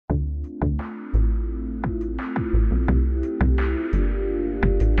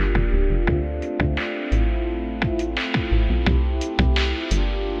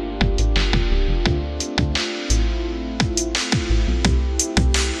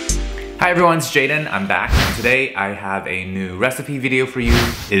Hi everyone, it's Jaden. I'm back, and today I have a new recipe video for you.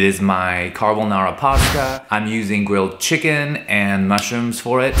 It is my carbonara pasta. I'm using grilled chicken and mushrooms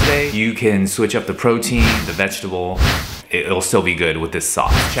for it today. You can switch up the protein, the vegetable. It'll still be good with this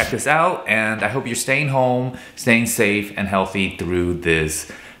sauce. Check this out, and I hope you're staying home, staying safe and healthy through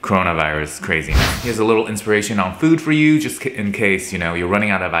this coronavirus craziness. Here's a little inspiration on food for you, just in case, you're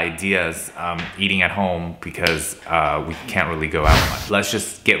running out of ideas eating at home because we can't really go out much. Let's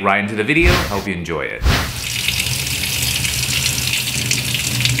just get right into the video. Hope you enjoy it.